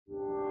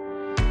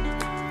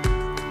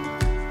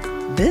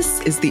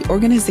This is the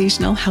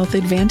Organizational Health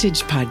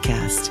Advantage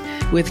podcast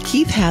with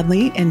Keith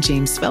Hadley and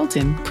James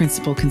Felton,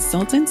 principal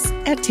consultants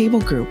at Table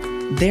Group.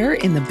 They're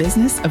in the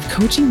business of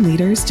coaching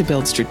leaders to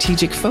build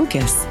strategic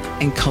focus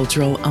and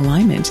cultural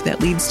alignment that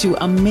leads to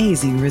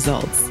amazing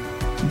results.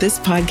 This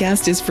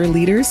podcast is for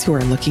leaders who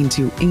are looking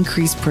to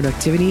increase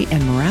productivity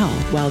and morale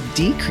while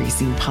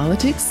decreasing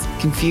politics,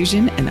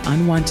 confusion, and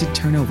unwanted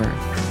turnover.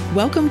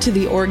 Welcome to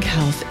the Org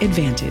Health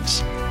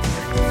Advantage.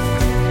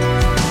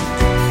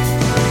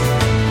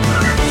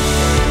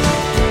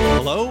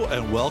 Hello,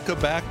 and welcome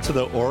back to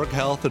the Org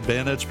Health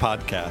Advantage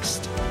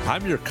podcast.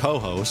 I'm your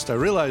co-host. I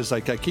realize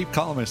I keep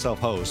calling myself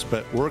host,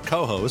 but we're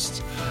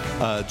co-hosts,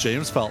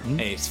 James Felton.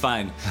 Hey, it's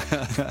fine.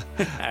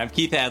 I'm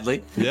Keith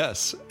Hadley.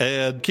 Yes.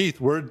 And Keith,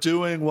 we're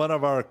doing one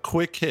of our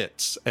quick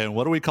hits. And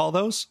what do we call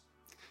those?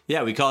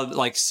 Yeah, we call it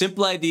like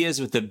simple ideas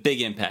with a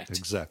big impact.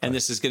 Exactly. And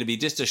this is going to be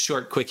just a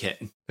short, quick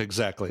hit.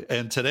 Exactly.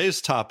 And today's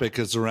topic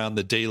is around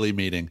the daily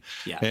meeting.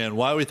 Yeah. And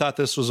why we thought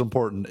this was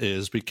important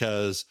is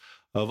because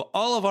of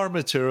all of our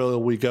material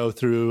we go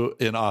through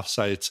in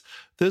offsites,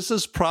 this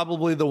is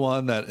probably the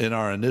one that in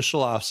our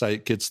initial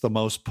offsite gets the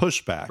most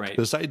pushback. Right.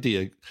 This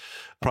idea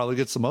probably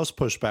gets the most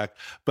pushback.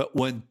 But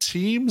when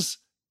teams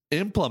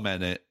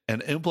implement it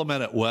and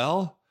implement it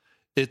well,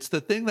 it's the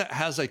thing that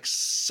has like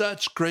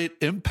such great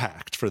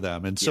impact for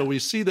them. And so we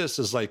see this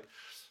as like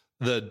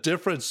the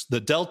difference, the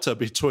delta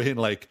between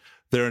like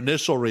their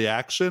initial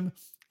reaction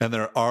and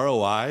their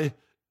ROI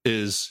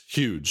is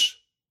huge.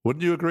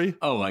 Wouldn't you agree?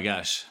 Oh my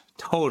gosh.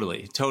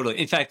 Totally.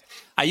 In fact,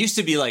 I used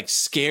to be like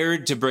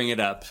scared to bring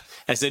it up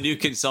as a new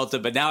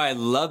consultant, but now I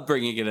love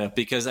bringing it up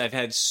because I've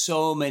had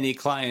so many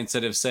clients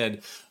that have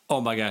said,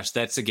 oh my gosh,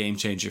 that's a game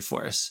changer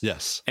for us.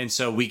 Yes. And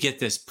so we get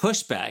this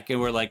pushback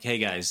and we're like, hey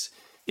guys,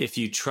 if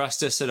you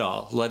trust us at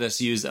all, let us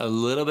use a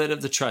little bit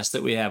of the trust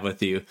that we have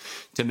with you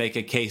to make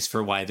a case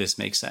for why this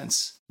makes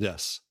sense.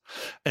 Yes.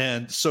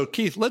 And so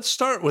Keith, let's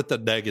start with the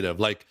negative.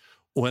 Like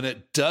when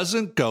it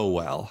doesn't go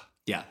well.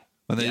 Yeah.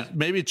 When they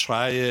maybe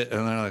try it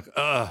and they're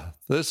like,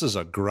 this is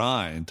a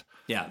grind.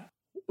 Yeah.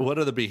 What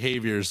are the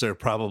behaviors they're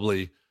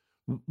probably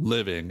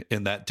living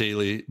in that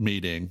daily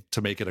meeting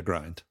to make it a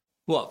grind?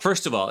 Well,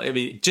 first of all, I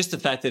mean, just the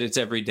fact that it's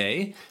every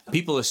day,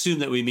 people assume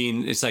that we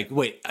mean it's like,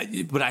 wait,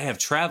 but I have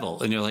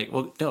travel. And you're like,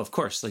 well, no, of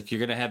course, like you're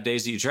going to have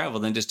days that you travel,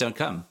 then just don't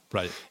come.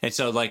 Right. And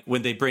so like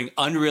when they bring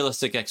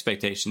unrealistic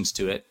expectations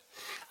to it,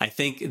 I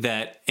think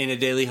that in a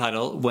daily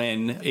huddle,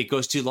 when it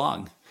goes too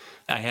long,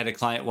 I had a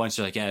client once,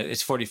 they're like, yeah,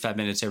 it's 45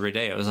 minutes every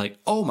day. I was like,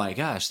 oh my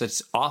gosh,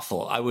 that's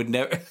awful. I would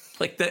never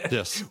like that.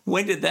 Yes.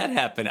 When did that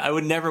happen? I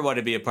would never want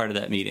to be a part of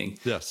that meeting.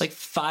 Yes. Like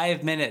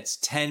 5 minutes,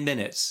 10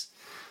 minutes.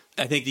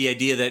 I think the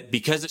idea that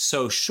because it's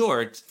so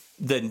short,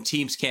 then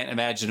teams can't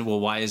imagine, well,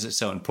 why is it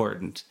so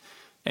important?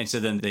 And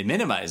so then they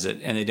minimize it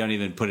and they don't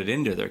even put it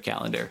into their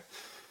calendar.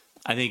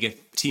 I think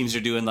if teams are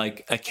doing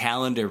like a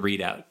calendar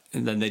readout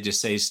and then they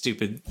just say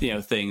stupid,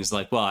 things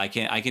like, well, I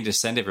can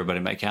just send everybody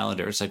my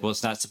calendar. It's like, well,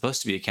 it's not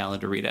supposed to be a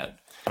calendar readout.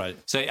 Right.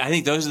 So I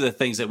think those are the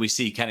things that we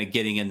see kind of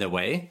getting in the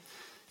way.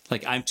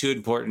 Like I'm too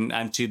important.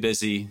 I'm too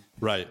busy.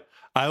 Right.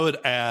 I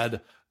would add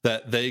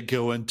that they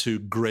go into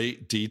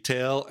great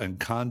detail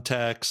and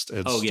context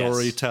and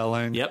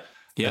storytelling. Yep.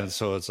 And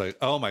so it's like,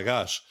 oh my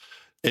gosh,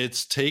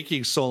 it's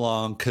taking so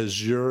long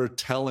because you're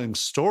telling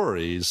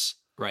stories.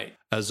 Right.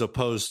 As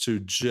opposed to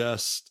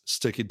just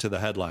sticking to the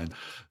headline.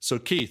 So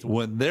Keith,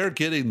 when they're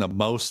getting the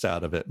most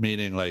out of it,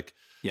 meaning like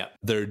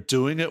they're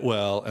doing it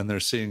well and they're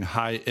seeing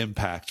high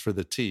impact for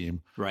the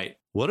team. Right.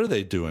 What are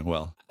they doing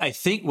well? I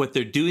think what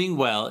they're doing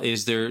well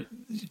is to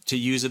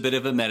use a bit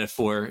of a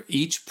metaphor,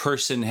 each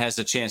person has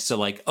a chance to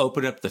like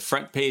open up the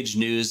front page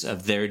news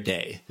of their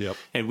day. Yep.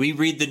 And we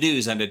read the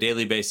news on a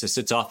daily basis.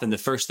 It's often the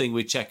first thing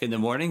we check in the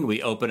morning.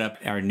 We open up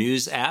our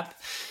news app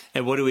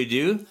and what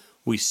do?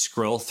 We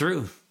scroll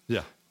through.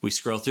 Yeah. We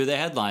scroll through the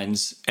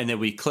headlines and then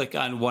we click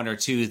on one or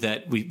two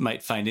that we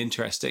might find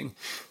interesting.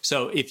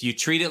 So if you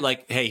treat it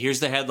like, hey,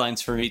 here's the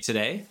headlines for me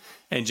today.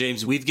 And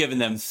James, we've given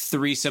them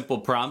 3 simple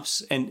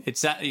prompts and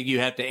it's not you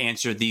have to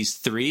answer these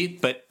 3,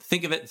 but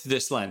think of it through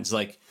this lens.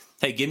 Like,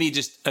 hey, give me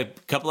just a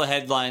couple of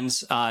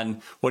headlines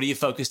on what are you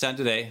focused on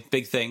today?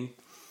 Big thing.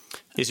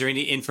 Is there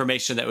any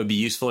information that would be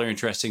useful or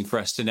interesting for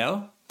us to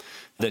know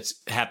that's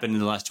happened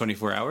in the last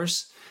 24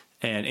 hours?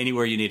 And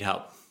anywhere you need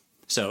help.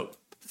 So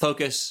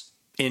focus,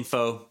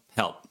 info,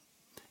 help.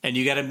 And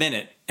you got a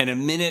minute. And a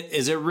minute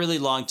is a really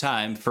long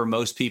time for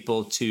most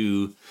people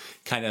to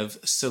kind of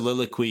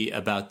soliloquy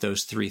about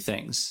those 3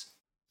 things.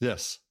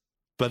 Yes.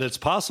 But it's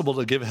possible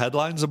to give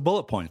headlines and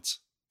bullet points.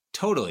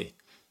 Totally.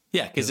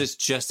 Yeah, because it's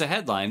just a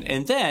headline.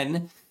 And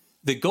then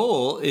the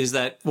goal is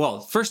that,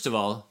 well, first of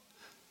all,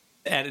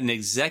 at an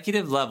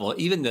executive level,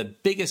 even the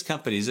biggest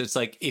companies, it's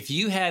like if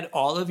you had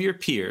all of your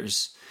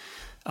peers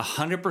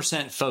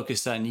 100%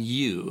 focused on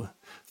you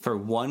for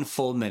 1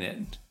 full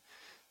minute,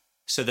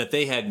 so that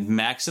they had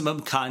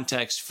maximum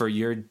context for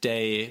your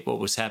day, what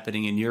was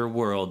happening in your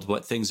world,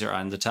 what things are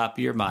on the top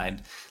of your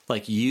mind,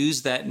 like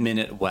use that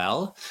minute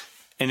well.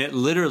 And it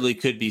literally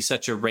could be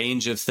such a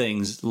range of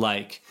things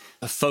like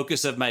a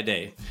focus of my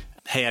day.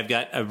 hey, I've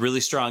got a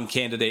really strong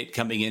candidate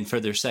coming in for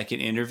their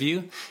second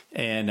interview,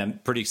 and I'm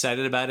pretty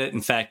excited about it.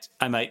 In fact,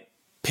 I might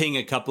ping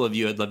a couple of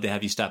you. I'd love to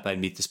have you stop by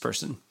and meet this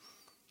person.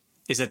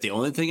 Is that the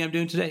only thing I'm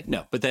doing today?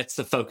 No, but that's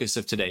the focus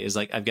of today is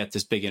like, I've got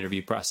this big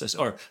interview process.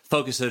 Or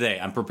focus of the day,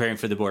 I'm preparing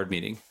for the board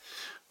meeting.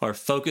 Or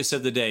focus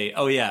of the day,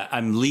 oh yeah,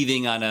 I'm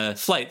leaving on a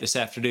flight this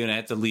afternoon. I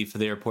have to leave for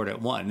the airport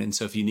at 1. And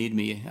so if you need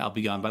me, I'll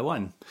be gone by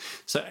 1.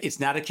 So it's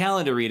not a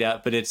calendar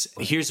readout, but it's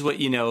here's what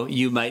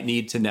you might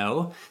need to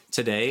know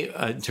today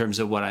in terms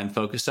of what I'm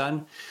focused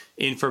on.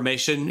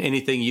 Information,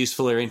 anything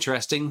useful or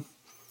interesting.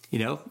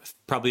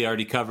 Probably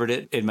already covered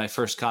it in my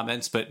first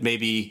comments, but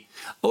maybe,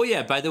 oh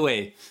yeah, by the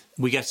way,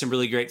 we got some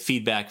really great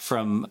feedback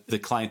from the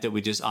client that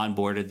we just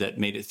onboarded that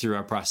made it through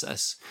our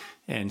process.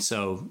 And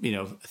so,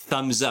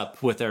 thumbs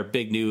up with our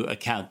big new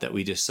account that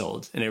we just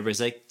sold. And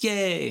everybody's like,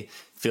 yay,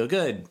 feel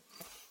good.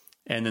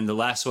 And then the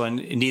last one,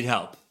 need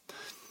help.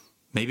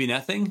 Maybe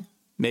nothing.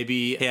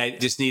 Maybe, hey, I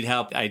just need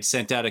help. I'd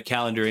sent out a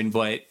calendar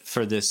invite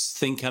for this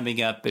thing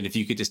coming up. And if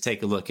you could just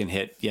take a look and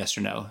hit yes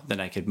or no, then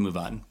I could move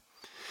on.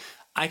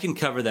 I can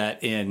cover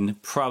that in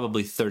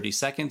probably 30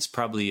 seconds,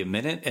 probably a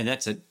minute. And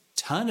that's a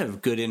ton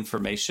of good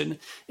information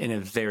in a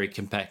very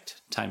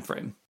compact time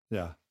frame.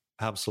 Yeah,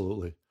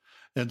 absolutely.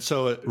 And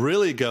so it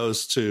really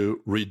goes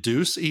to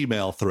reduce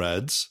email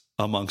threads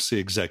amongst the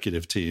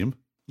executive team.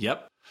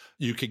 Yep.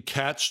 You can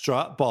catch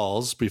drop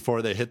balls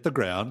before they hit the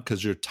ground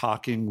because you're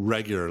talking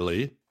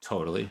regularly.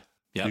 Totally.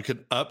 Yep. You can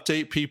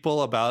update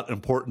people about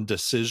important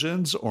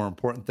decisions or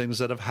important things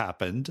that have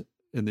happened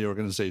in the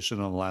organization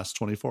in the last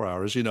 24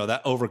 hours.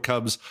 That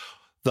overcomes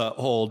the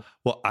whole,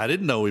 well, I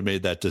didn't know we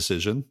made that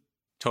decision.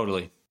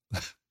 Totally.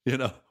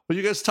 Well,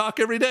 you guys talk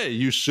every day.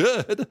 You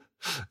should.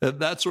 And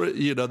that's where,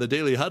 the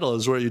daily huddle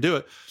is where you do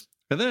it.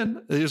 And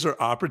then these are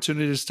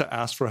opportunities to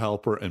ask for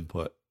help or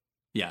input.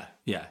 Yeah.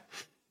 Yeah.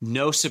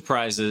 No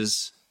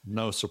surprises.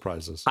 No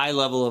surprises. High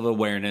level of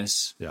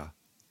awareness. Yeah.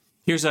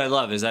 Here's what I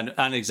love is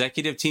on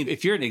executive team,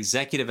 if you're an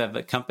executive of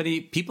a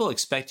company, people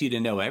expect you to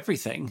know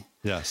everything.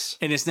 Yes.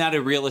 And it's not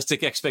a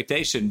realistic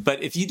expectation.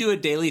 But if you do a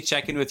daily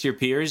check-in with your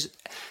peers,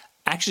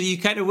 actually, you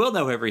kind of will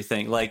know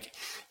everything. Like,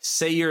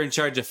 say you're in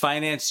charge of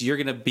finance, you're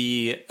going to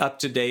be up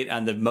to date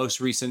on the most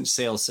recent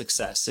sales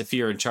success. If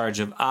you're in charge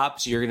of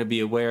ops, you're going to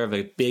be aware of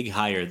a big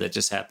hire that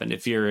just happened.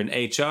 If you're in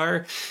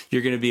HR,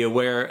 you're going to be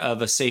aware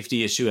of a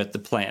safety issue at the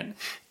plant.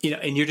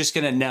 And you're just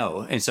going to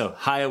know. And so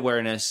high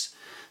awareness.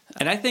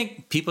 And I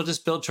think people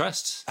just build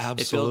trust.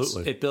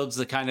 Absolutely. It builds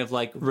the kind of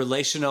like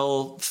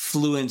relational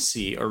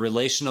fluency or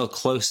relational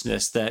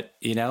closeness that,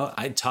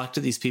 I talk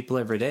to these people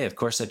every day. Of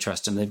course I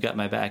trust them. They've got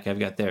my back. I've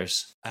got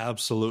theirs.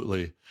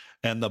 Absolutely.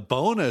 And the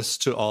bonus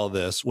to all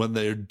this, when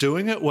they're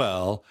doing it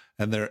well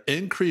and they're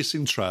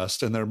increasing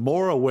trust and they're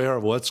more aware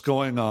of what's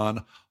going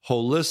on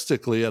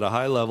holistically at a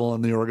high level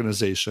in the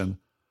organization,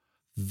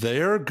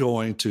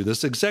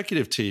 this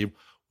executive team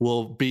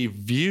will be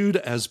viewed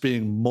as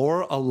being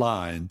more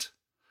aligned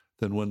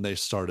than when they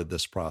started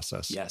this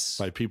process. Yes.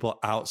 By people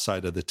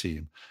outside of the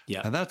team.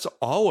 Yeah. And that's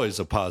always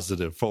a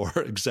positive for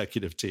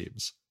executive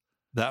teams.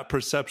 That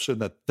perception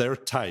that they're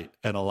tight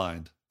and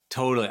aligned.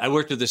 Totally. I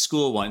worked with a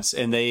school once,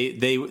 and they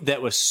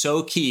that was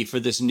so key for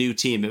this new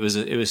team. It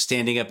was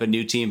standing up a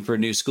new team for a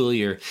new school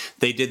year.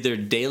 They did their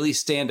daily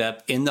stand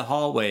up in the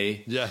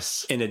hallway.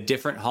 Yes. In a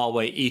different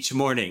hallway each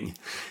morning,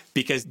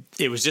 because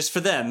it was just for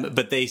them,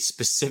 but they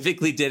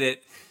specifically did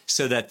it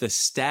so that the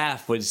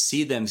staff would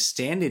see them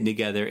standing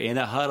together in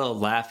a huddle,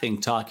 laughing,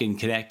 talking,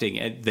 connecting.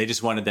 And they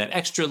just wanted that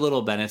extra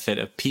little benefit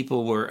of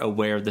people were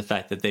aware of the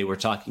fact that they were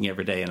talking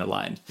every day and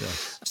aligned.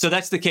 Yes. So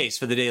that's the case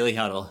for the daily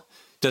huddle.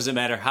 Doesn't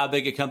matter how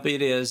big a company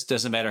it is,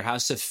 doesn't matter how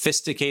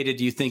sophisticated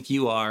you think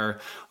you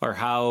are or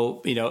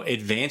how,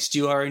 advanced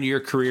you are in your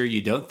career,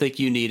 you don't think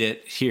you need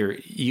it. Here,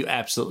 you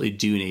absolutely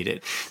do need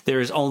it. There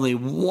is only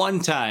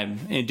one time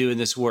in doing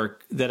this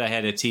work that I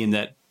had a team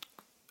that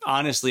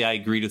honestly, I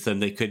agreed with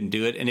them. They couldn't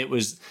do it. And it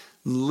was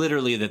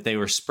literally that they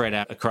were spread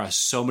out across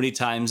so many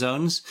time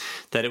zones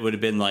that it would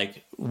have been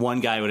like one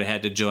guy would have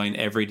had to join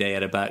every day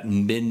at about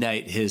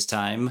midnight his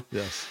time.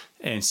 Yes.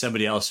 And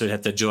somebody else would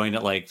have to join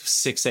at like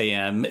 6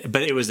 a.m.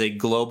 But it was a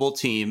global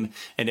team,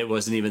 and it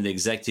wasn't even the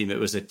exec team. It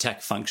was a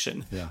tech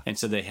function. Yeah. And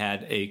so they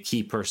had a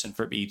key person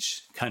from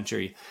each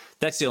country.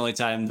 That's the only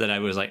time that I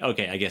was like,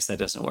 okay, I guess that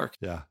doesn't work.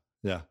 Yeah.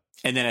 Yeah.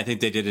 And then I think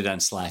they did it on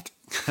Slack.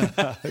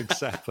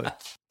 Exactly.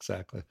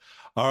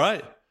 All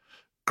right.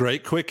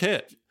 Great quick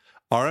hit.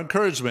 Our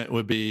encouragement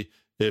would be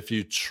if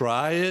you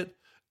try it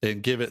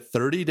and give it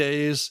 30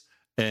 days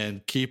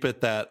and keep it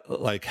that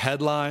like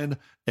headline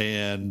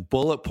and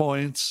bullet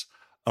points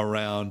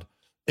around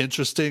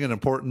interesting and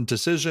important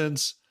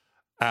decisions,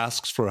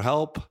 asks for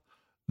help.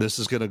 This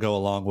is going to go a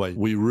long way.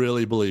 We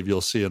really believe you'll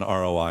see an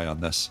ROI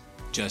on this.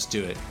 Just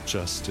do it.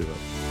 Just do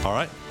it. All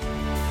right.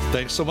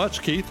 Thanks so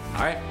much, Keith.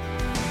 All right.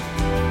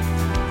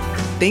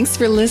 Thanks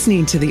for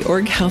listening to the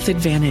Org Health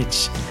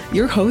Advantage.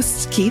 Your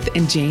hosts, Keith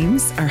and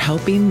James, are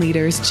helping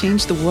leaders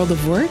change the world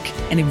of work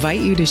and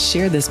invite you to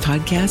share this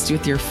podcast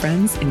with your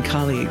friends and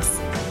colleagues.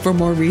 For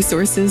more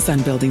resources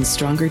on building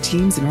stronger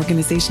teams and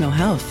organizational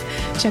health,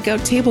 check out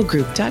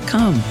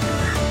tablegroup.com.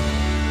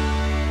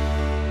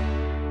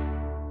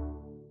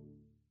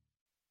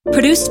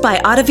 Produced by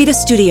Audavita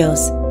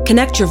Studios.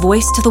 Connect your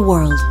voice to the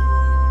world.